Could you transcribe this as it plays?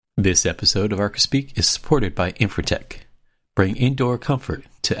This episode of ArcaSpeak is supported by Infratech. Bring indoor comfort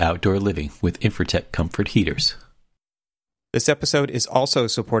to outdoor living with Infratech comfort heaters. This episode is also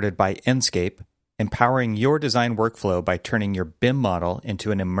supported by Enscape, empowering your design workflow by turning your BIM model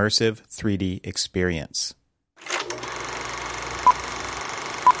into an immersive 3D experience.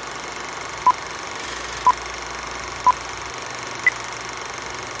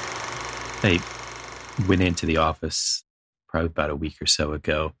 I went into the office probably about a week or so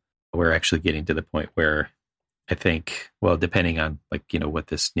ago. We're actually getting to the point where I think, well, depending on what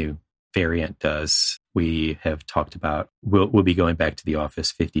this new variant does, we have talked about we'll be going back to the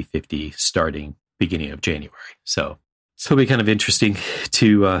office 50-50 starting beginning of January. So it'll be kind of interesting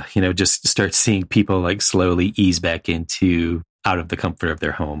to just start seeing people like slowly ease back out of the comfort of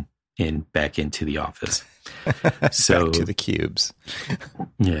their home and back into the office. So back to the cubes.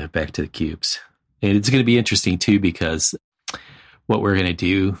 Yeah, back to the cubes. And it's going to be interesting too, because what we're going to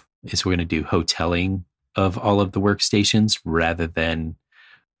do is we're going to do hoteling of all of the workstations rather than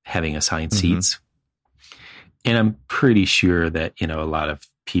having assigned seats. And I'm pretty sure that, a lot of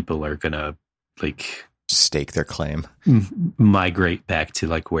people are going to stake their claim, migrate back to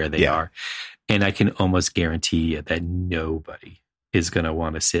where they are. And I can almost guarantee that nobody is going to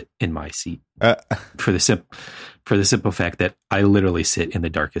want to sit in my seat for the simple fact that I literally sit in the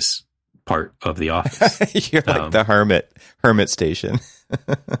darkest part of the office. You're like the hermit station.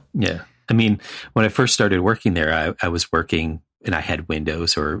 Yeah. I mean, when I first started working there, I was working and I had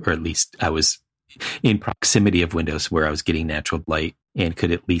windows, or at least I was in proximity of windows where I was getting natural light and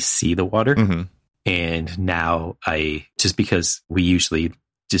could at least see the water. And now just because we usually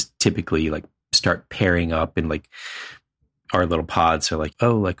just typically start pairing up and our little pods are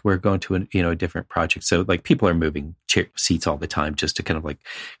we're going to a different project. So people are moving seats all the time just to kind of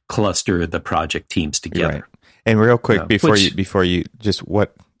cluster the project teams together. Right. And real quick, before you just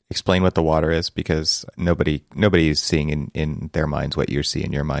explain what the water is, because nobody is seeing in their minds what you see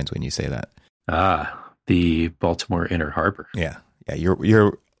in your minds when you say that. The Baltimore Inner Harbor. Yeah.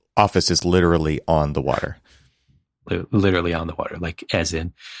 Your office is literally on the water. Literally on the water, as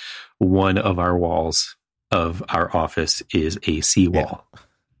in one of our walls of our office is a seawall.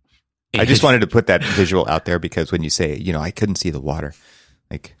 Yeah. I just wanted to put that visual out there because when you say, I couldn't see the water,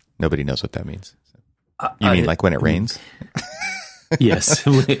 nobody knows what that means. You mean when it rains? Yes,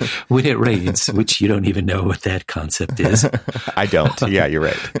 when it rains, which you don't even know what that concept is. I don't. Yeah, you're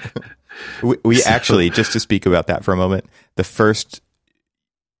right. We actually, just to speak about that for a moment, the first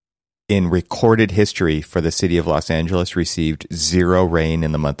in recorded history for the city of Los Angeles received 0 rain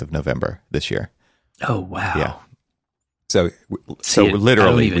in the month of November this year. Oh, wow. Yeah. So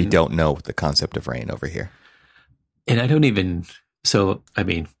literally, we don't know the concept of rain over here. And I don't even... So, I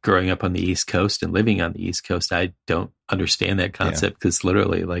mean, growing up on the East Coast and living on the East Coast, I don't understand that concept because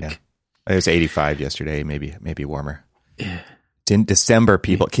literally, it was 85 yesterday, maybe warmer. Yeah. It's in December,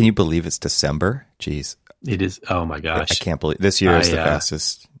 people. Can you believe it's December? Jeez. It is. Oh, my gosh. I can't believe this year is the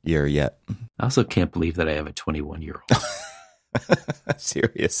fastest year yet. I also can't believe that I have a 21-year-old.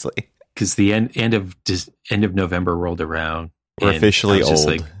 Seriously. Because the end of November rolled around. We're officially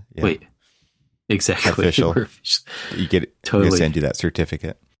old. Wait. Exactly. Official. You get it. Totally. We'll send you that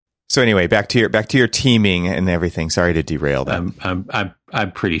certificate. So anyway, back to your teaming and everything. Sorry to derail that.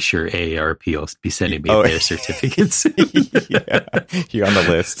 I'm pretty sure AARP will be sending me their certificates. Yeah, you're on the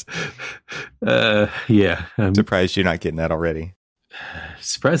list. Yeah, I'm surprised you're not getting that already.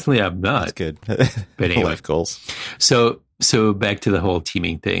 Surprisingly, I'm not. That's good. But anyway, life goals. So back to the whole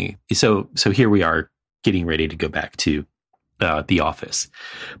teaming thing. So here we are getting ready to go back to the office,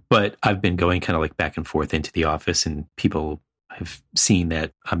 but I've been going kind of back and forth into the office, and people have seen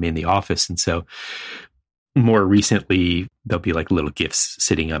that I'm in the office. And so more recently, there'll be little gifts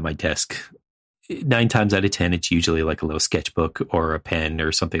sitting on my desk. 9 times out of 10, it's usually a little sketchbook or a pen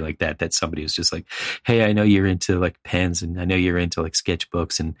or something like that, that somebody was just hey, I know you're into pens, and I know you're into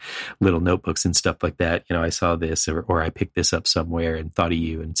sketchbooks and little notebooks and stuff like that. I saw this or I picked this up somewhere and thought of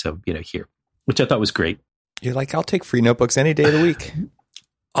you. And so, here, which I thought was great. You're I'll take free notebooks any day of the week.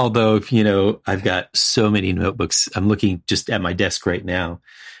 Although, I've got so many notebooks. I'm looking just at my desk right now,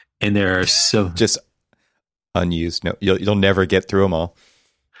 and there are so just unused. No, you'll never get through them all.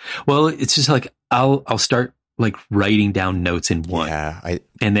 Well, it's just I'll start writing down notes in one,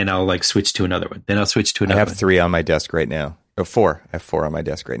 and then I'll switch to another one. Then I'll switch to another. I have 3 on my desk right now. 4. I have 4 on my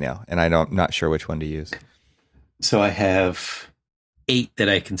desk right now, and I'm not sure which one to use. So I have 8 that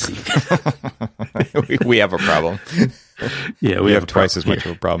I can see. we have a problem. Yeah, we have twice as much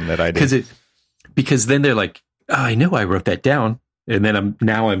of a problem that I do. Because then they're I know I wrote that down, and then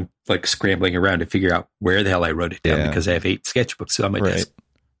I'm scrambling around to figure out where the hell I wrote it down because I have 8 sketchbooks on my desk.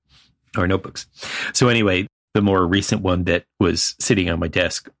 or notebooks. So anyway, the more recent one that was sitting on my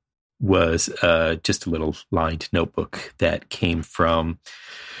desk was just a little lined notebook that came from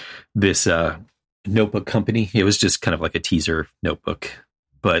this notebook company. It was just kind of like a teaser notebook,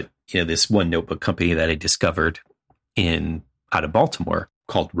 but this one notebook company that I discovered out of Baltimore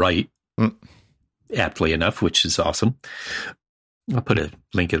called Write, aptly enough, which is awesome. I'll put a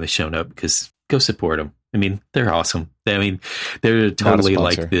link in the show note because go support them. I mean, they're awesome. I mean, they're totally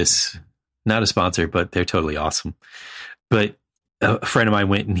like this, not a sponsor, but they're totally awesome. But a friend of mine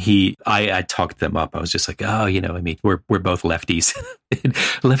went and I talked them up. I was just like, oh, I mean, we're both lefties.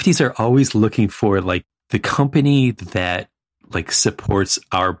 Lefties are always looking for like the company that like supports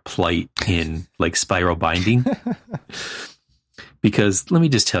our plight in like spiral binding. Because let me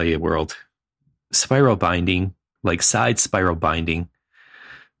just tell you, world, spiral binding, like side spiral binding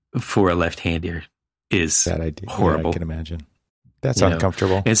for a left-hander is bad idea. Horrible. Yeah, I can imagine. That's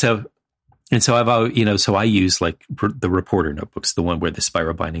uncomfortable. And so so I use like the reporter notebooks, the one where the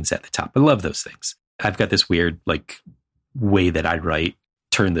spiral binding's at the top. I love those things. I've got this weird like way that I write,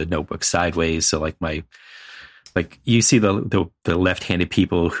 turn the notebook sideways. So like you see the left-handed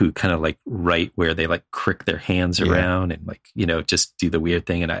people who kind of like write where they like crick their hands around and like, just do the weird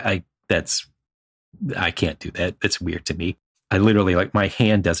thing. And I can't do that. That's weird to me. I literally like my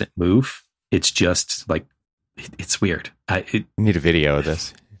hand doesn't move. It's just like, it's weird. You need a video of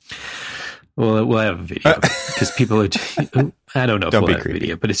this. Well, we'll have a video because people are, I don't know if we'll have a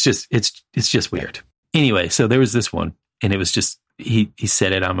video, but it's just weird. Anyway, so there was this one and it was just, he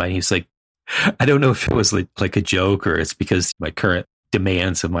said it on mine. He was like, I don't know if it was like a joke or it's because my current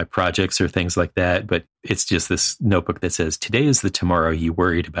demands of my projects or things like that, but it's just this notebook that says, today is the tomorrow you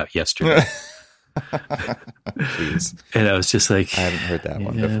worried about yesterday. Jeez. And I was just like, I haven't heard that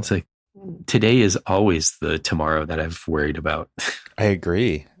one before. It's like, today is always the tomorrow that I've worried about. I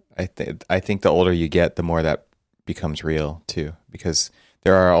agree. I think the older you get, the more that becomes real too, because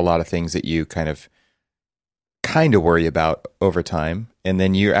there are a lot of things that you kind of worry about over time, and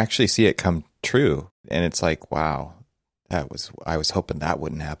then you actually see it come true, and it's like, wow, I was hoping that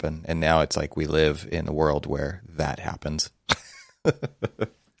wouldn't happen, and now it's like we live in a world where that happens.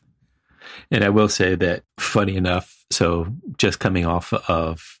 And I will say that, funny enough, so just coming off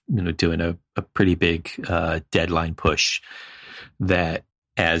of doing a pretty big deadline push, that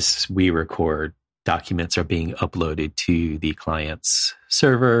as we record, documents are being uploaded to the client's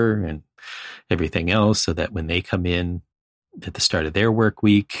server and everything else, so that when they come in at the start of their work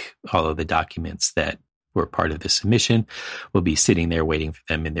week, all of the documents that were part of the submission will be sitting there waiting for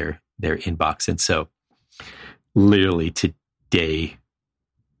them in their inbox. And so literally today,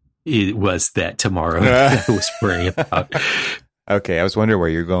 it was that tomorrow that I was worrying about. Okay, I was wondering where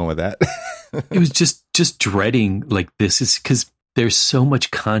you're going with that. It was just dreading, like, this is because there's so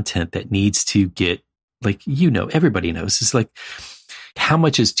much content that needs to get, like, everybody knows. It's like, how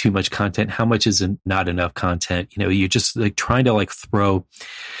much is too much content? How much is not enough content? You're just like trying to like throw.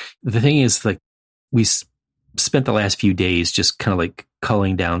 The thing is, like, we spent the last few days just kind of like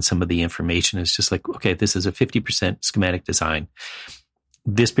culling down some of the information. It's just like, okay, this is a 50% schematic design.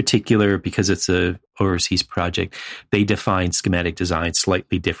 This particular, because it's a overseas project, they define schematic design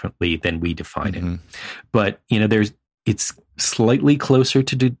slightly differently than we define it. But, it's slightly closer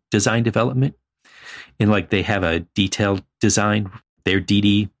to design development. And like they have a detailed design. Their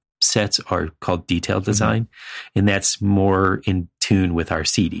DD sets are called detailed design. And that's more in tune with our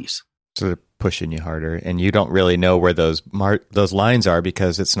CDs. So they're pushing you harder, and you don't really know where those lines are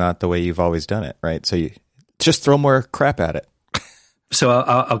because it's not the way you've always done it, right? So you just throw more crap at it. So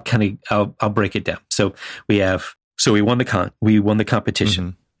I'll break it down. So we won the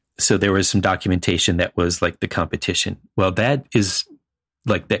competition. So there was some documentation that was like the competition. Well, that is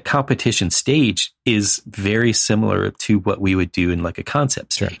like that competition stage is very similar to what we would do in like a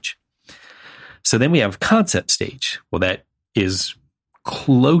concept stage. Sure. So then we have concept stage. Well, that is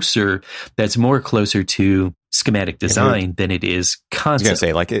closer. That's more closer to schematic design than it is concept. I was going to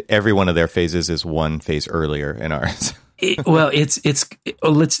say, like, every one of their phases is one phase earlier in ours. Let's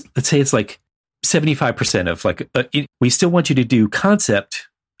say it's like 75% of like, we still want you to do concept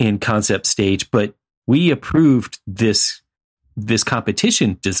in concept stage, but we approved this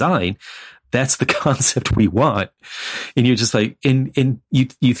competition design. That's the concept we want. And you're just like, and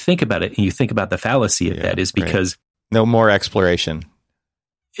you think about it, and you think about the fallacy of that is because no more exploration.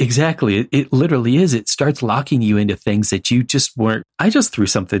 Exactly. It literally is. It starts locking you into things that you just weren't. I just threw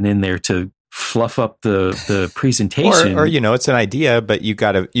something in there to fluff up the presentation. or it's an idea, but you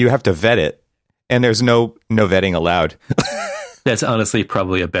have to vet it, and there's no vetting allowed. That's honestly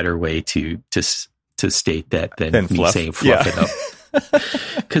probably a better way to state that than me fluff. saying fluff it up.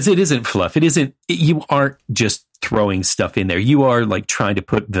 Because it isn't fluff. You aren't just throwing stuff in there. You are like trying to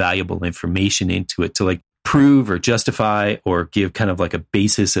put valuable information into it to like prove or justify or give kind of like a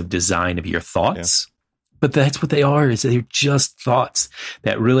basis of design of your thoughts. Yeah. But that's what they are, is they're just thoughts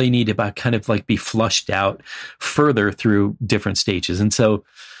that really need to kind of like be flushed out further through different stages. And so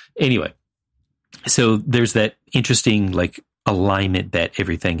anyway, so there's that interesting like alignment that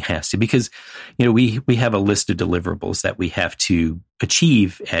everything has to, because, you know, we have a list of deliverables that we have to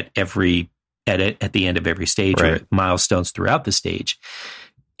achieve at the end of every stage, right, or at milestones throughout the stage.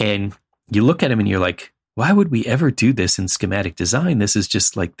 And you look at them and you're like, why would we ever do this in schematic design? This is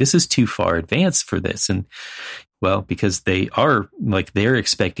just like, this is too far advanced for this. And well, because they're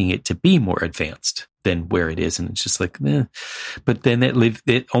expecting it to be more advanced than where it is. And it's just like, eh. But then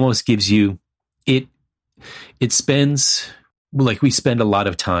it almost gives you, it spends, like we spend a lot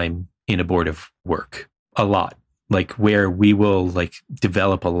of time in a board of work, a lot, like where we will like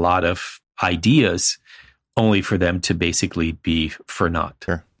develop a lot of ideas only for them to basically be for naught.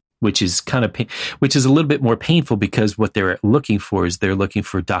 Sure. Which is which is a little bit more painful, because what they're looking for is they're looking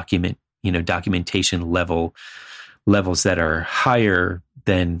for documentation levels that are higher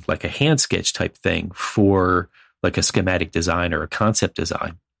than like a hand sketch type thing for like a schematic design or a concept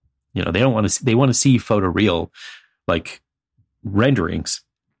design. You know, they want to see photoreal like renderings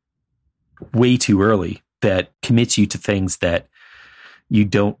way too early that commits you to things that you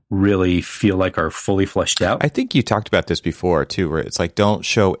don't really feel like are fully fleshed out. I think you talked about this before too, where it's like, don't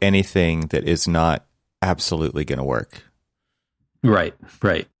show anything that is not absolutely going to work. Right.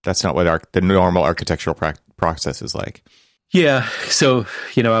 That's not what the normal architectural process is like. Yeah. So,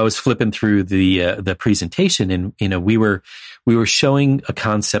 you know, I was flipping through the presentation, and, you know, we were showing a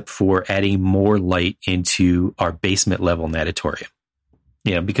concept for adding more light into our basement level natatorium.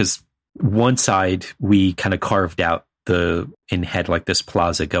 You know, because one side we kind of carved out and had like this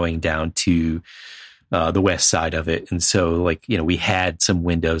plaza going down to the west side of it. And so, like, you know, we had some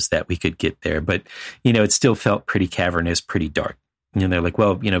windows that we could get there, but, you know, it still felt pretty cavernous, pretty dark. And they're like,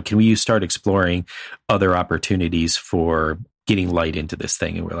 well, you know, can we start exploring other opportunities for getting light into this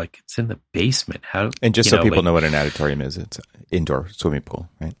thing? And we're like, it's in the basement. How? And just so people know what an natatorium is, it's an indoor swimming pool,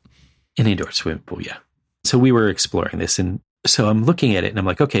 right? An indoor swimming pool, yeah. So we were exploring this, and so I'm looking at it and I'm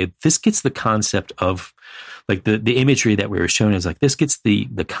like, okay, this gets the concept of like the imagery that we were shown is like, this gets the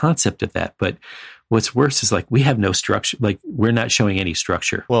concept of that. But what's worse is like, we have no structure. Like, we're not showing any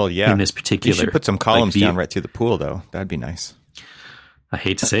structure. Well, yeah. In this particular. You should put some columns down right through the pool though. That'd be nice. I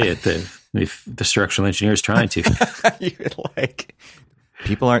hate to say it, if the structural engineer is trying to. You're like,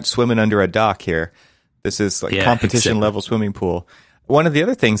 people aren't swimming under a dock here. This is like competition level swimming pool. One of the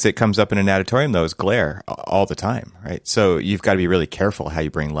other things that comes up in a natatorium, though, is glare all the time, right? So you've got to be really careful how you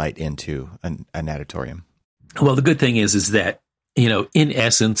bring light into a natatorium. Well, the good thing is that, you know, in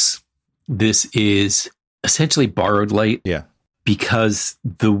essence, this is essentially borrowed light. Yeah. Because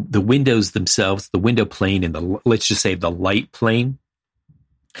the windows themselves, the window plane and let's just say the light plane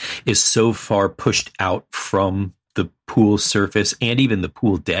is so far pushed out from the pool surface and even the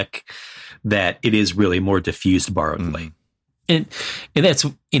pool deck that it is really more diffused borrowed light. And that's,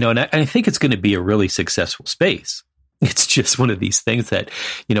 you know, and I think it's going to be a really successful space. It's just one of these things that,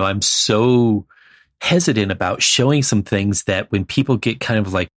 you know, I'm so hesitant about showing some things that when people get kind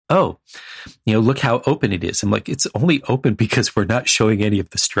of like, oh, you know, look how open it is. I'm like, it's only open because we're not showing any of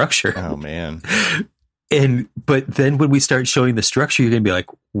the structure. Oh, man. But then when we start showing the structure, you're going to be like,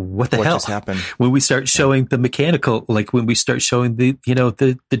 what hell just happened? When we start showing the mechanical, like when we start showing the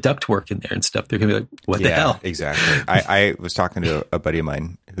duct work in there and stuff, they're going to be like, what the hell? Exactly. I was talking to a buddy of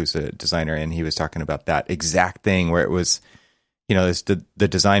mine who's a designer, and he was talking about that exact thing where it was, you know, as the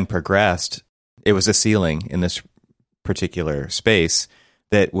design progressed, it was a ceiling in this particular space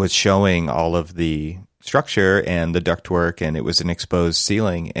that was showing all of the structure and the ductwork, and it was an exposed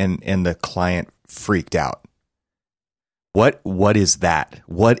ceiling, and the client freaked out. What is that?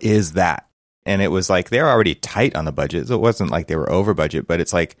 What is that? And it was like, they're already tight on the budget. So it wasn't like they were over budget, but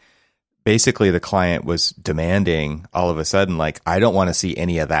it's like basically the client was demanding all of a sudden, like, I don't want to see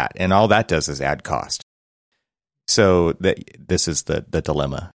any of that. And all that does is add cost. So this is the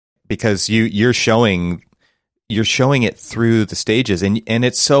dilemma, because you're showing it through the stages, and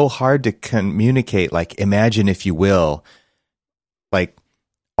it's so hard to communicate, like, imagine, if you will, like,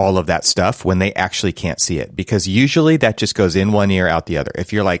 all of that stuff when they actually can't see it, because usually that just goes in one ear, out the other.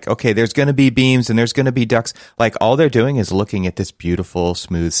 If you're like, okay, there's going to be beams and there's going to be ducts, like, all they're doing is looking at this beautiful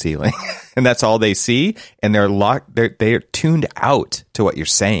smooth ceiling and that's all they see. And they're tuned out to what you're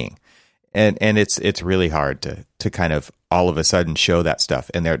saying. And it's really hard to kind of all of a sudden show that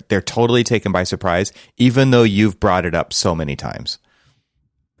stuff. And they're totally taken by surprise, even though you've brought it up so many times.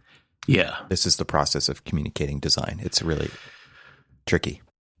 Yeah. This is the process of communicating design. It's really tricky.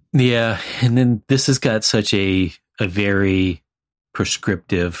 Yeah. And then this has got such a very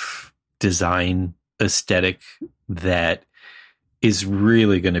prescriptive design aesthetic that is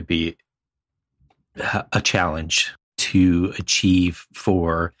really going to be a challenge to achieve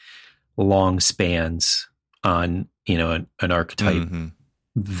for long spans on, an archetype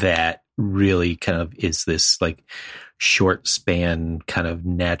that really kind of is this like short span kind of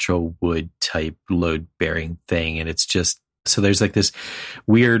natural wood type load bearing thing. And it's just, so there's like this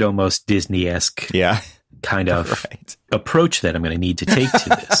weird, almost Disney-esque kind of approach that I'm going to need to take to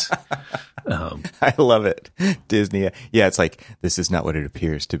this. I love it. Disney. Yeah. It's like, this is not what it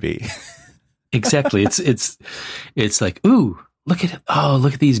appears to be. Exactly. It's like, ooh, look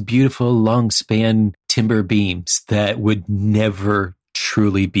at these beautiful long span timber beams that would never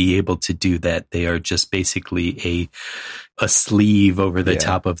truly be able to do that. They are just basically a sleeve over the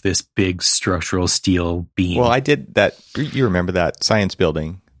top of this big structural steel beam. Well, I did that. You remember that science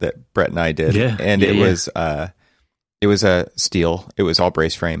building that Brett and I did? Yeah. And it was a steel. It was all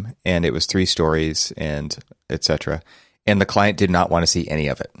brace frame, and it was 3 stories and etc. And the client did not want to see any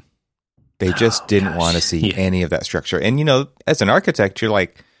of it. They just didn't want to see any of that structure. And, as an architect, you're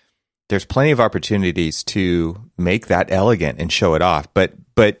like, there's plenty of opportunities to make that elegant and show it off. But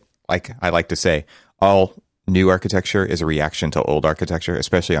like I like to say, all new architecture is a reaction to old architecture,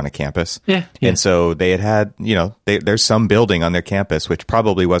 especially on a campus. Yeah. And so they had there's some building on their campus, which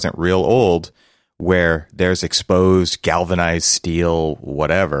probably wasn't real old, where there's exposed galvanized steel,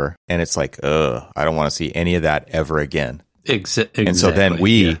 whatever. And it's like, I don't want to see any of that ever again. Exactly. And so then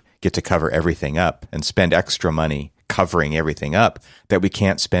we get to cover everything up and spend extra money covering everything up that we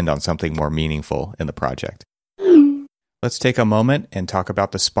can't spend on something more meaningful in the project. Let's take a moment and talk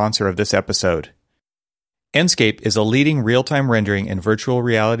about the sponsor of this episode. Enscape is a leading real-time rendering and virtual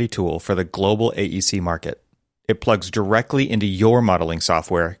reality tool for the global AEC market. It plugs directly into your modeling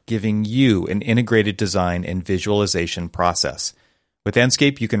software, giving you an integrated design and visualization process. With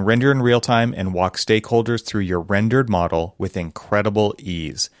Enscape, you can render in real time and walk stakeholders through your rendered model with incredible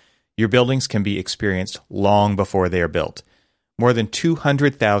ease. Your buildings can be experienced long before they are built. More than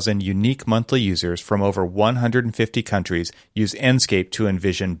 200,000 unique monthly users from over 150 countries use Enscape to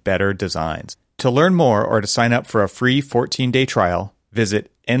envision better designs. To learn more or to sign up for a free 14-day trial,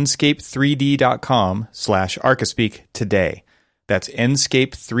 visit enscape3d.com/Archispeak today. That's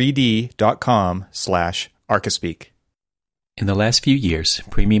enscape3d.com/Archispeak. In the last few years,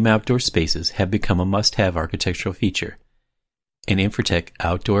 premium outdoor spaces have become a must-have architectural feature. And Infratech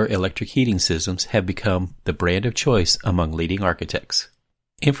outdoor electric heating systems have become the brand of choice among leading architects.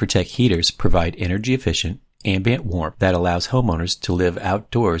 Infratech heaters provide energy-efficient, ambient warmth that allows homeowners to live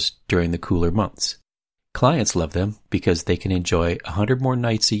outdoors during the cooler months. Clients love them because they can enjoy 100 more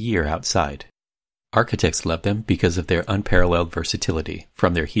nights a year outside. Architects love them because of their unparalleled versatility,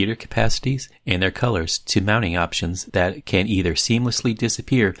 from their heater capacities and their colors to mounting options that can either seamlessly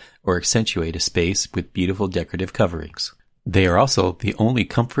disappear or accentuate a space with beautiful decorative coverings. They are also the only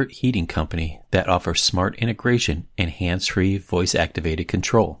comfort heating company that offers smart integration and hands-free voice-activated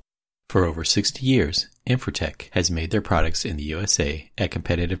control. For over 60 years, Infratech has made their products in the USA at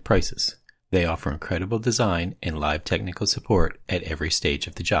competitive prices. They offer incredible design and live technical support at every stage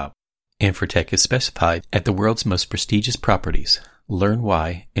of the job. Infratech is specified at the world's most prestigious properties. Learn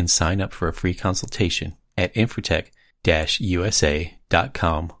why and sign up for a free consultation at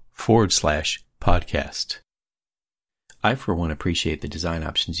infratech-usa.com/podcast. I, for one, appreciate the design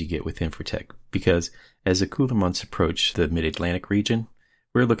options you get with Infratech because as the cooler months approach the Mid-Atlantic region,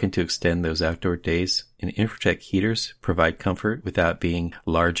 we're looking to extend those outdoor days, and Infratech heaters provide comfort without being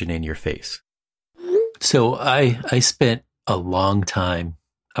large and in your face. So I spent a long time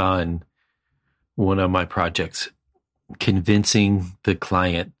on one of my projects convincing the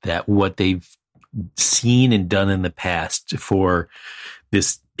client that what they've seen and done in the past for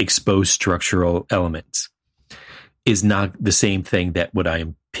this exposed structural elements is not the same thing that what I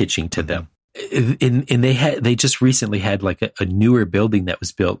am pitching to them. And they just recently had like a newer building that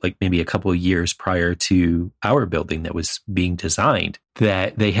was built like maybe a couple of years prior to our building that was being designed,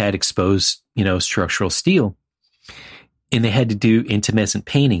 that they had exposed, structural steel, and they had to do intumescent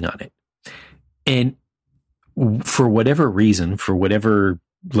painting on it. And for whatever reason, for whatever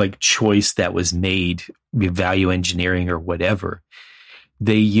like choice that was made, value engineering or whatever,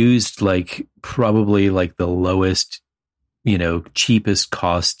 they used like probably like the lowest, cheapest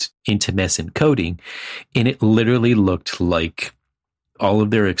cost intumescent coating. And it literally looked like all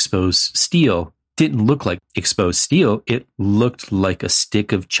of their exposed steel didn't look like exposed steel. It looked like a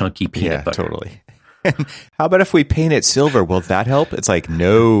stick of chunky peanut butter. Totally. How about if we paint it silver? Will that help? It's like,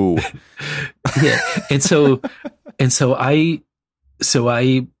 no. Yeah. And so I,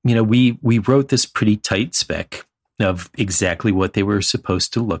 we wrote this pretty tight spec of exactly what they were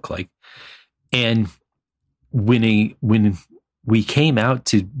supposed to look like. And when we came out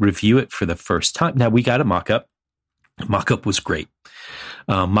to review it for the first time, now we got a mock-up. Mock-up was great.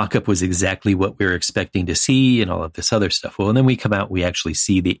 Mock-up was exactly what we were expecting to see and all of this other stuff. Well, and then we come out, we actually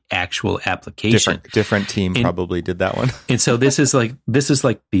see the actual application. Different team probably did that one. And so this is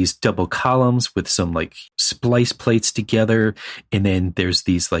like these double columns with some like splice plates together. And then there's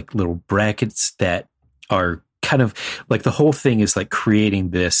these like little brackets that are kind of like, the whole thing is like creating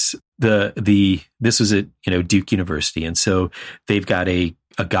this, this was at, Duke University. And so they've got a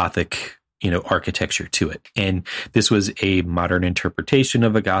Gothic, architecture to it. And this was a modern interpretation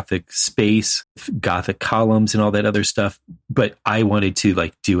of a Gothic space, Gothic columns and all that other stuff. But I wanted to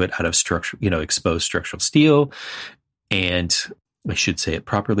like do it out of exposed structural steel. And I should say it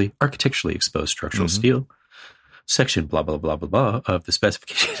properly, architecturally exposed structural steel. Section blah, blah, blah, blah, blah of the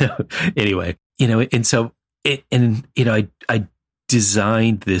specification. Anyway, and so I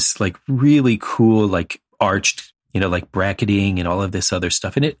designed this like really cool, like arched, like bracketing and all of this other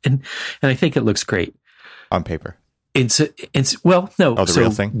stuff. And I think it looks great on paper. Well, no. Oh, the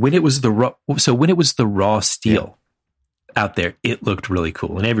real thing? When it was the raw steel out there, it looked really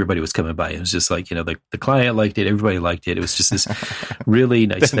cool. And everybody was coming by. It was just like, the client liked it. Everybody liked it. It was just this really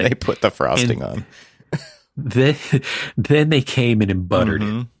nice thing. They put the frosting on. Then they came in and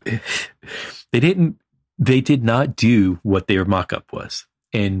buttered it. They did not do what their mock-up was.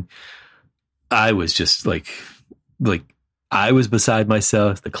 And I was just like I was beside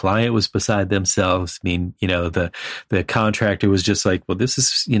myself. The client was beside themselves. I mean, the contractor was just like, well, this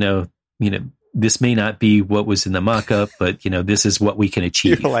is, this may not be what was in the mock-up, but this is what we can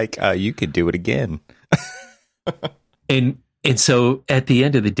achieve. You're like, you could do it again. And so at the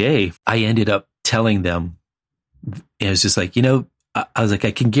end of the day, I ended up telling them, it was just like, I was like,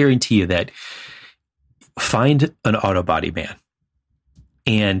 I can guarantee you that find an auto body man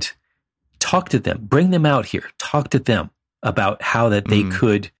and talk to them, bring them out here, talk to them about how that they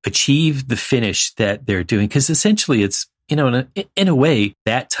could achieve the finish that they're doing. Because essentially it's, in a way,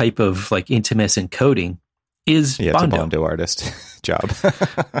 that type of like intumescent coating is Bondo. Bondo. It's a Bondo artist job.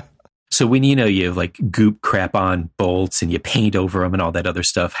 So when, you like goop crap on bolts and you paint over them and all that other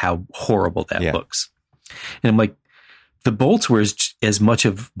stuff, how horrible that looks. And I'm like, the bolts were as much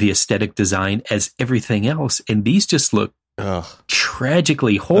of the aesthetic design as everything else. And these just look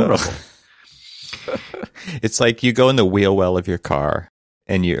tragically horrible. It's like you go in the wheel well of your car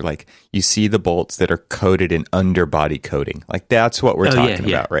and you're like, you see the bolts that are coated in underbody coating. Like that's what we're talking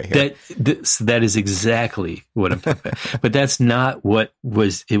about right here. That is exactly what I'm talking about. But that's not what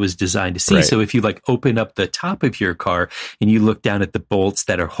it was designed to see. Right. So if you like open up the top of your car and you look down at the bolts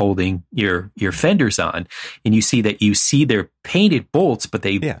that are holding your fenders on, and you see they're painted bolts, but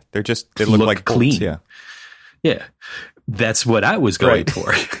they look like clean. Bolts, yeah. That's what I was going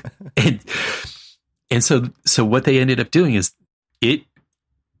for. And so what they ended up doing is it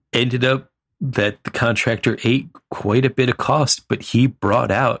ended up that the contractor ate quite a bit of cost, but he brought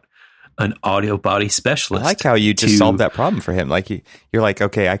out an audio body specialist. I like how you just solved that problem for him. Like you're like,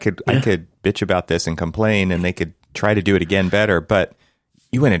 okay, I could bitch about this and complain, and they could try to do it again better, but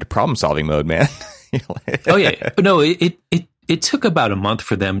you went into problem solving mode, man. Oh yeah, no, it took about a month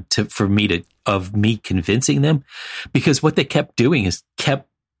for me convincing them, because what they kept doing is kept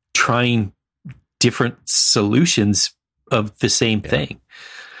trying different solutions of the same thing.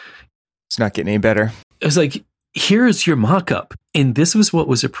 It's not getting any better. It was like, here's your mock-up, and this was what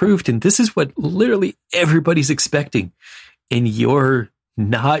was approved, and this is what literally everybody's expecting, and you're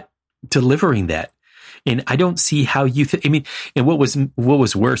not delivering that. And I don't see how you and what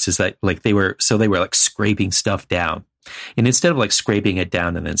was worse is that like they were like scraping stuff down, and instead of like scraping it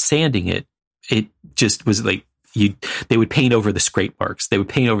down and then sanding it, it just was like they would paint over the scrape marks. They would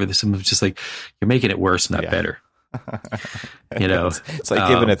paint over this, and it was just like, you're making it worse, not better. It's like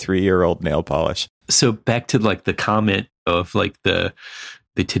giving a 3-year-old nail polish. So back to like the comment of like the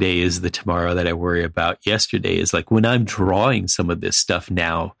today is the tomorrow that I worry about yesterday, is like when I'm drawing some of this stuff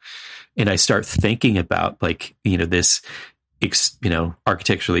now, and I start thinking about like, this,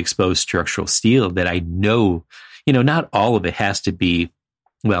 architecturally exposed structural steel that I know, not all of it has to be,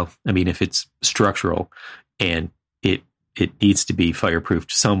 well, I mean, if it's structural and it needs to be fireproof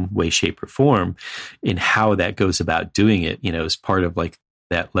some way, shape, or form, and how that goes about doing it, as part of like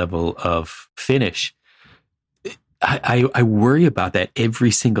that level of finish. I worry about that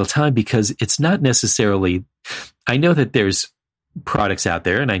every single time, because it's not necessarily, I know that there's products out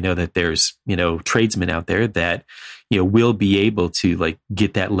there, and I know that there's, tradesmen out there that, will be able to like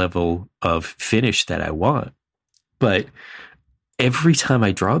get that level of finish that I want. But every time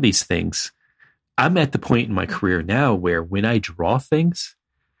I draw these things, I'm at the point in my career now where when I draw things,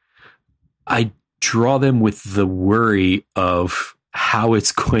 I draw them with the worry of how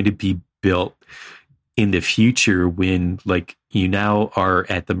it's going to be built in the future, when like you now are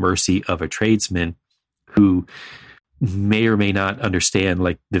at the mercy of a tradesman who may or may not understand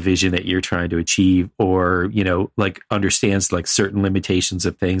like the vision that you're trying to achieve, or, like understands like certain limitations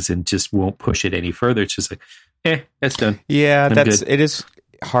of things and just won't push it any further. It's just like, that's done. Yeah, it is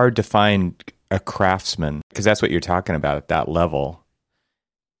hard to find a craftsman, because that's what you're talking about at that level.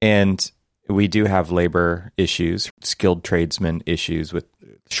 And we do have labor issues, skilled tradesmen issues with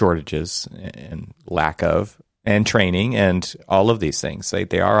shortages and lack of, and training, and all of these things.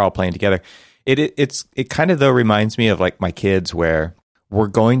 They are all playing together. It kind of though reminds me of like my kids, where we're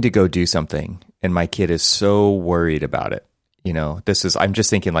going to go do something and my kid is so worried about it. I'm just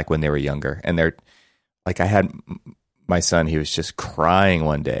thinking like when they were younger, and they're like, I had my son, he was just crying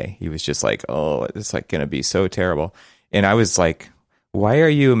one day. He was just like, oh, it's like going to be so terrible. And I was like, why are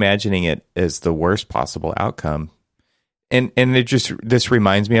you imagining it as the worst possible outcome? And this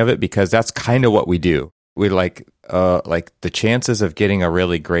reminds me of it, because that's kind of what we do. We like the chances of getting a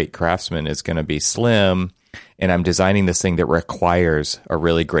really great craftsman is going to be slim, and I'm designing this thing that requires a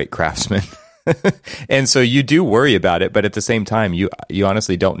really great craftsman. And so you do worry about it, but at the same time, you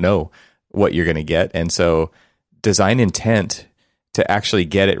honestly don't know what you're going to get. And so design intent to actually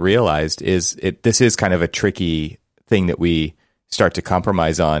get it realized this is kind of a tricky thing that we start to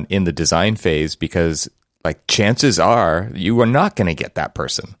compromise on in the design phase, because like chances are you are not going to get that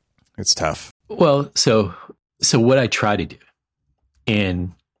person. It's tough. Well, so what I try to do,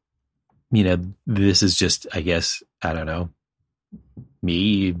 and, this is just, I guess, I don't know,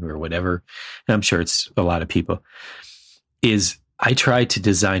 me or whatever, and I'm sure it's a lot of people, is I try to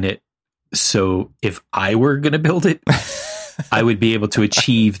design it so if I were going to build it, I would be able to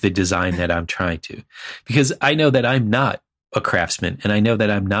achieve the design that I'm trying to, because I know that I'm not a craftsman, and I know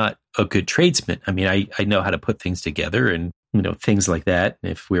that I'm not a good tradesman. I mean, I know how to put things together and, things like that.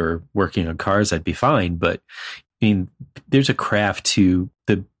 If we were working on cars, I'd be fine. But I mean, there's a craft to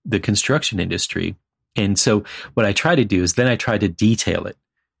the construction industry. And so what I try to do is then I try to detail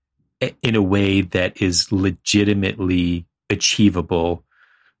it in a way that is legitimately achievable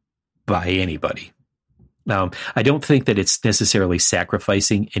by anybody. I don't think that it's necessarily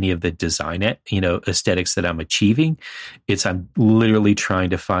sacrificing any of the design, aesthetics that I'm achieving. I'm literally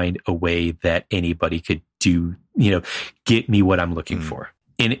trying to find a way that anybody could do, get me what I'm looking for.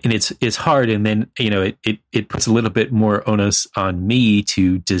 And it's hard. And then, it puts a little bit more onus on me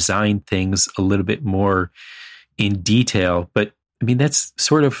to design things a little bit more in detail. But I mean, that's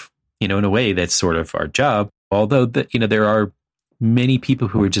sort of, in a way, that's sort of our job. Although there are many people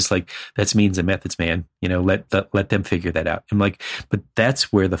who are just like, that's means and methods, man. Let them figure that out. I'm like, but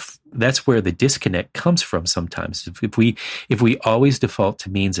that's where the disconnect comes from. Sometimes if we always default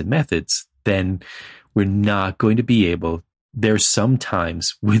to means and methods, then we're not going to be able. There's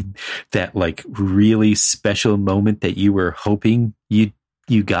sometimes when that like really special moment that you were hoping you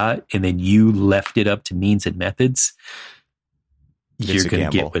got, and then you left it up to means and methods, you're going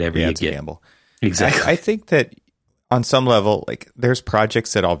to get whatever you get. Exactly. I think that on some level, like there's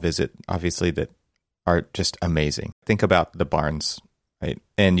projects that I'll visit, obviously, that are just amazing. Think about the barns, right?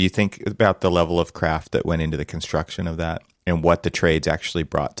 And you think about the level of craft that went into the construction of that and what the trades actually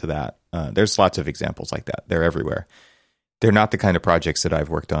brought to that. There's lots of examples like that. They're everywhere. They're not the kind of projects that I've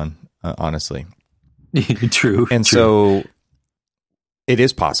worked on, honestly. True. And so it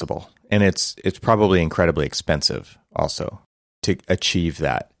is possible. And it's probably incredibly expensive also to achieve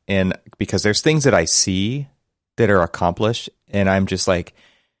that. And because there's things that I see that are accomplished, and I'm just like,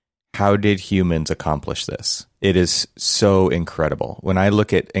 how did humans accomplish this? It is so incredible. When I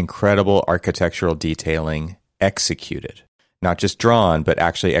look at incredible architectural detailing executed, not just drawn, but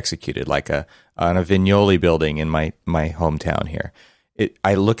actually executed, like on a Vignoli building in my hometown here.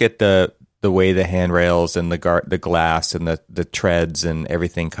 I look at the way the handrails and the glass and the treads and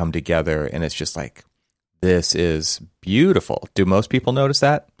everything come together, and it's just like, this is beautiful. Do most people notice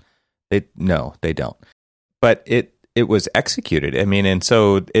that? No, they don't. But it was executed. I mean, and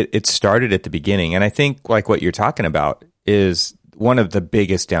so it started at the beginning. And I think like what you're talking about is one of the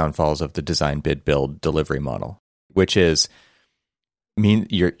biggest downfalls of the design, bid, build, delivery model, which is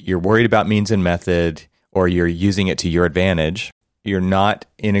you're worried about means and method, or you're using it to your advantage. You're not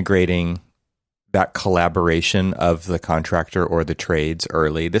integrating that collaboration of the contractor or the trades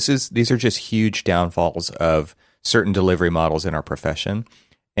early. These are just huge downfalls of certain delivery models in our profession.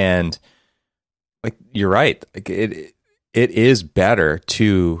 And like you're right, like it is better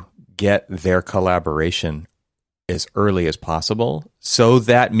to get their collaboration as early as possible, so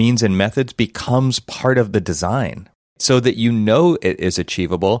that means and methods becomes part of the design, so that you know it is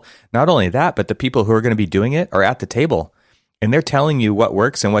achievable. Not only that, but the people who are going to be doing it are at the table and they're telling you what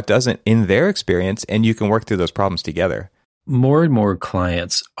works and what doesn't in their experience, and you can work through those problems together. More and more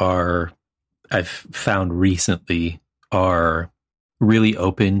clients I've found recently, are really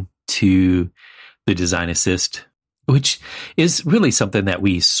open to the design assist, which is really something that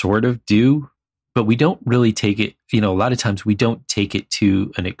we sort of do, but we don't really take it, a lot of times we don't take it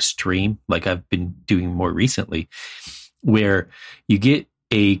to an extreme like I've been doing more recently, where you get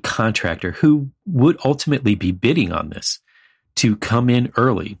a contractor who would ultimately be bidding on this to come in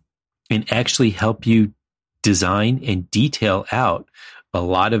early and actually help you design and detail out a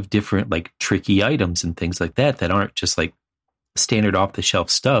lot of different like tricky items and things like that aren't just like standard off the shelf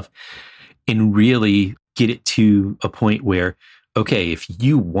stuff, and really get it to a point where, okay, if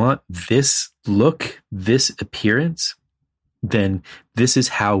you want this look, this appearance, then this is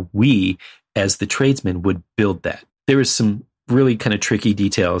how we as the tradesmen would build that. There was some really kind of tricky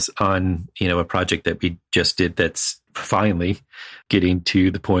details on, a project that we just did that's finally getting to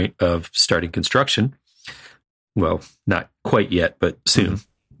the point of starting construction. Well, not quite yet, but soon.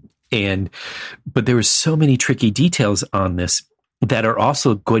 But there were so many tricky details on this that are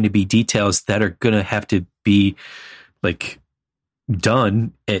also going to be details that are going to have to be like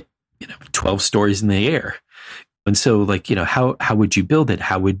done at 12 stories in the air. And so like, how would you build it?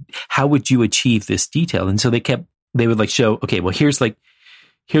 How would you achieve this detail? And so they would like show, okay, well, here's like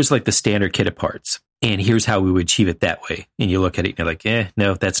the standard kit of parts, and here's how we would achieve it that way. And you look at it and you're like,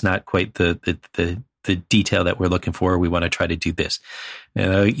 no, that's not quite the detail that we're looking for. We want to try to do this.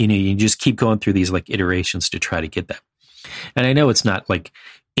 You just keep going through these like iterations to try to get that. And I know it's not like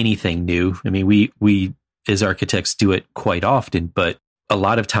anything new. I mean, we as architects do it quite often, but a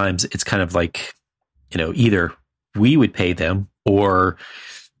lot of times it's kind of like, either we would pay them or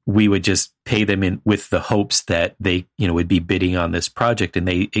we would just pay them in with the hopes that they, would be bidding on this project, and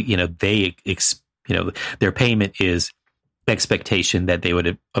their payment is expectation that they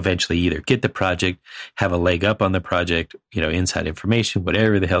would eventually either get the project, have a leg up on the project, inside information,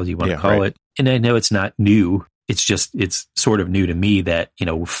 whatever the hell you want to call it. And I know it's not new. It's sort of new to me that,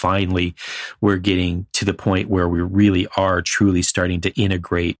 finally we're getting to the point where we really are truly starting to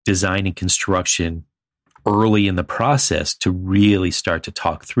integrate design and construction early in the process to really start to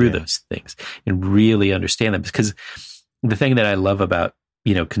talk through those things and really understand them. Because the thing that I love about,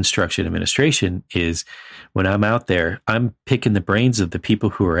 construction administration is when I'm out there, I'm picking the brains of the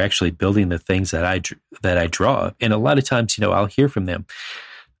people who are actually building the things that I draw. And a lot of times, I'll hear from them,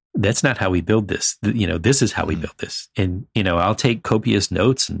 that's not how we build this. This is how we build this. And, I'll take copious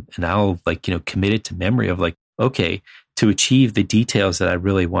notes and I'll commit it to memory of like, okay, to achieve the details that I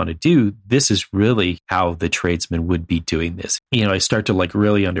really want to do, this is really how the tradesman would be doing this. I start to like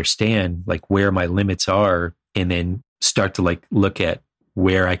really understand like where my limits are, and then start to like look at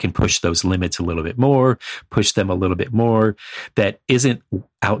where I can push those limits a little bit more, push them a little bit more, that isn't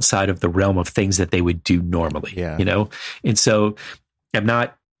outside of the realm of things that they would do normally, And so I'm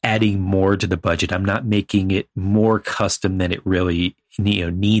not adding more to the budget. I'm not making it more custom than it really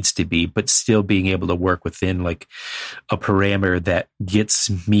needs to be, but still being able to work within like a parameter that gets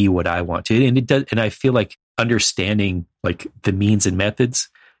me what I want to. And it does. And I feel like understanding like the means and methods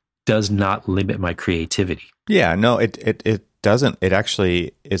does not limit my creativity. Yeah, no, it doesn't. It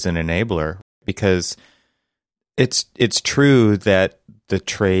actually is an enabler, because it's true that the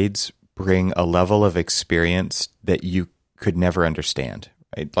trades bring a level of experience that you could never understand.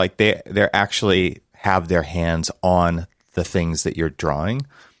 Right? Like they're actually have their hands on the things that you're drawing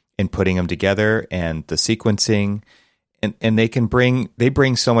and putting them together, and the sequencing, and they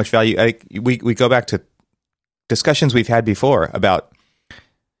bring so much value. We go back to discussions we've had before about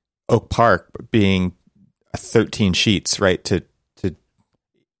Oak Park being 13 sheets, right, to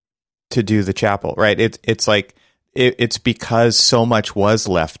do the chapel, right? It's like it's because so much was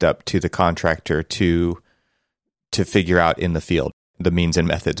left up to the contractor to figure out in the field the means and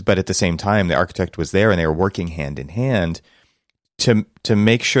methods, but at the same time, the architect was there and they were working hand in hand to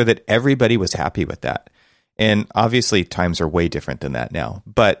make sure that everybody was happy with that. And obviously, times are way different than that now.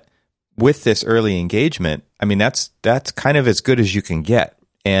 But with this early engagement, I mean, that's kind of as good as you can get,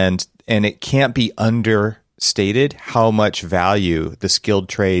 and it can't be understated how much value the skilled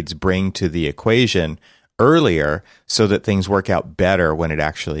trades bring to the equation earlier, so that things work out better when it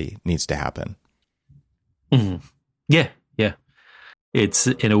actually needs to happen. Mm-hmm. Yeah. Yeah. It's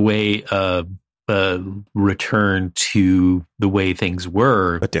in a way a return to the way things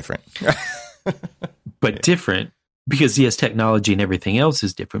were, but different. but different, because yes, technology and everything else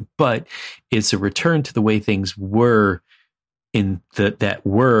is different, but it's a return to the way things were. In that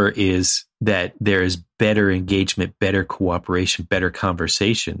is that there is better engagement, better cooperation, better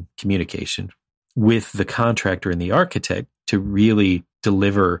conversation, communication with the contractor and the architect to really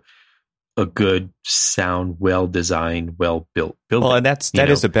deliver a good, sound, well-designed, well-built building. Well, and that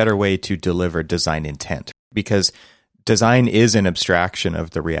is a better way to deliver design intent, because design is an abstraction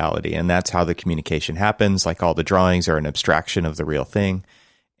of the reality, and that's how the communication happens. Like all the drawings are an abstraction of the real thing.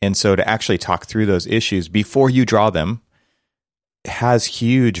 And so to actually talk through those issues before you draw them has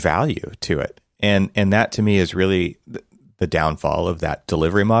huge value to it. And that to me is really the downfall of that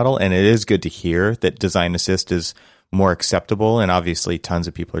delivery model. And it is good to hear that design assist is more acceptable. And obviously tons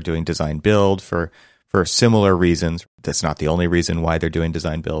of people are doing design build for similar reasons. That's not the only reason why they're doing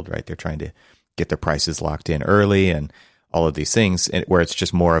design build, right? They're trying to get their prices locked in early and all of these things, where it's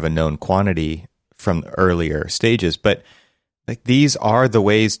just more of a known quantity from earlier stages. But like, these are the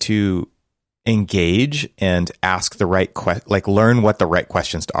ways to engage and ask the right learn what the right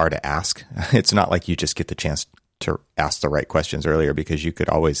questions are to ask. It's not like you just get the chance to ask the right questions earlier, because you could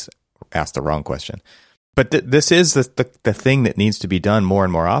always ask the wrong question. But this is the thing that needs to be done more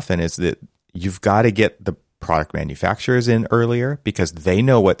and more often, is that you've got to get the product manufacturers in earlier, because they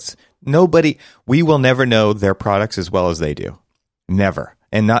know we will never know their products as well as they do. Never.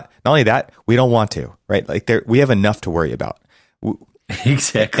 And not only that, we don't want to, right? Like, we have enough to worry about.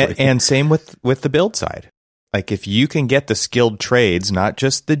 Exactly. And same with the build side. Like, if you can get the skilled trades, not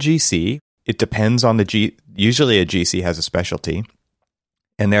just the GC, it depends on usually a GC has a specialty,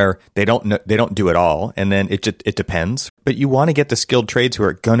 and they don't do it all. And then it depends, but you want to get the skilled trades who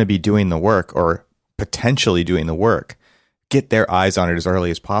are going to be doing the work, or potentially doing the work, get their eyes on it as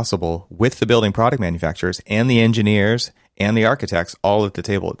early as possible, with the building product manufacturers and the engineers and the architects all at the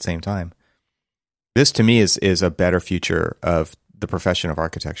table at the same time. This to me is a better future of the profession of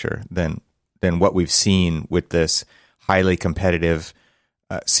architecture than what we've seen with this highly competitive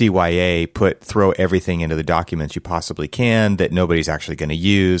CYA throw everything into the documents you possibly can that nobody's actually going to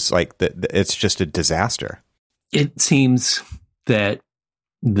use. Like, it's just a disaster. It seems that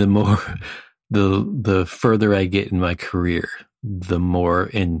the more the further I get in my career, the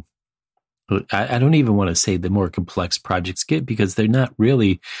more I don't even want to say the more complex projects get, because they're not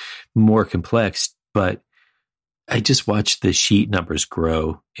really more complex, but I just watch the sheet numbers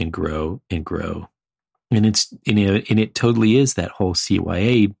grow and grow and grow. And it totally is that whole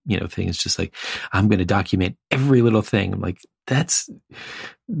CYA, thing. It's just like, I'm going to document every little thing. I'm like, that's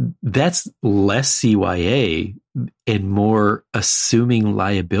less CYA and more assuming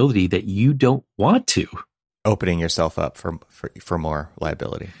liability that you don't want to. Opening yourself up for more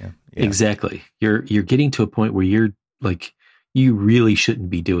liability. Yeah. Yeah. Exactly. You're getting to a point where you're like, you really shouldn't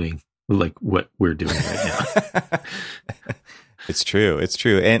be doing like what we're doing right now. It's true.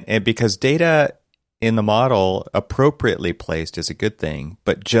 And because data in the model appropriately placed is a good thing,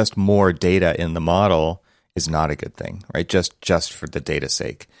 but just more data in the model is not a good thing, right? Just for the data's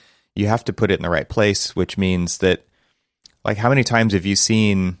sake. You have to put it in the right place, which means that, like, how many times have you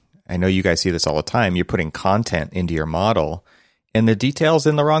seen, I know you guys see this all the time, you're putting content into your model and the detail's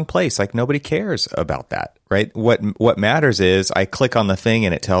in the wrong place. Like, nobody cares about that, right? What matters is I click on the thing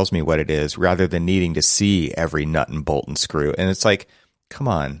and it tells me what it is, rather than needing to see every nut and bolt and screw. And it's like, come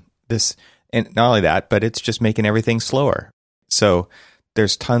on, and not only that, but it's just making everything slower. So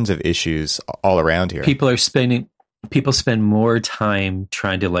there's tons of issues all around here. People spend more time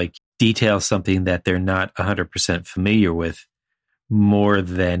trying to like detail something that they're not 100% familiar with, more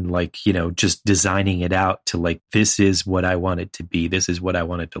than like, just designing it out to like, this is what I want it to be. This is what I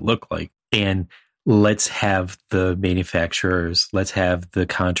want it to look like. And let's have the manufacturers, let's have the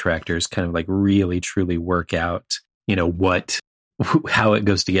contractors kind of like really truly work out, how it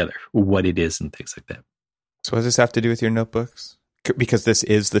goes together, what it is, and things like that. So what does this have to do with your notebooks? Because this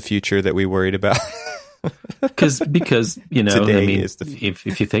is the future that we worried about. because if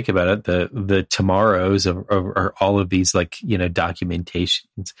you think about it, the tomorrows are all of these like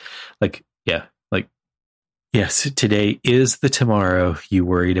documentations, like yes, today is the tomorrow you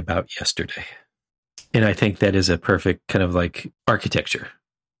worried about yesterday, and I think that is a perfect kind of like architecture.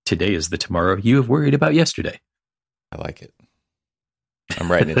 Today is the tomorrow you have worried about yesterday. I like it.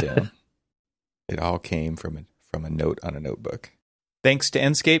 I'm writing it down. It all came from a note on a notebook. Thanks to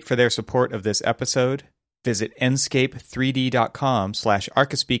Enscape for their support of this episode. Visit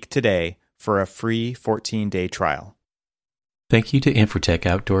enscape3d.com/archispeak today for a free 14-day trial. Thank you to Infratech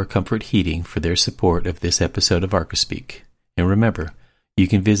Outdoor Comfort Heating for their support of this episode of ArcaSpeak. And remember, you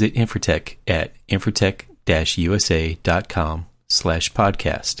can visit Infratech at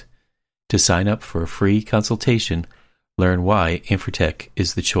infratech-usa.com/podcast. To sign up for a free consultation, learn why Infratech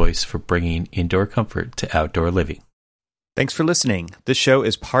is the choice for bringing indoor comfort to outdoor living. Thanks for listening. This show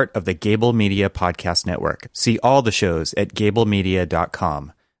is part of the Gable Media Podcast Network. See all the shows at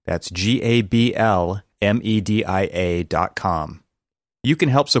gablemedia.com. That's GABLMEDIA.com. You can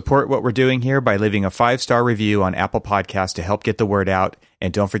help support what we're doing here by leaving a 5-star review on Apple Podcasts to help get the word out,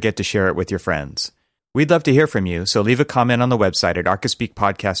 and don't forget to share it with your friends. We'd love to hear from you, so leave a comment on the website at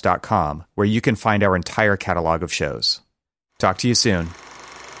arcaspeakpodcast.com, where you can find our entire catalog of shows. Talk to you soon.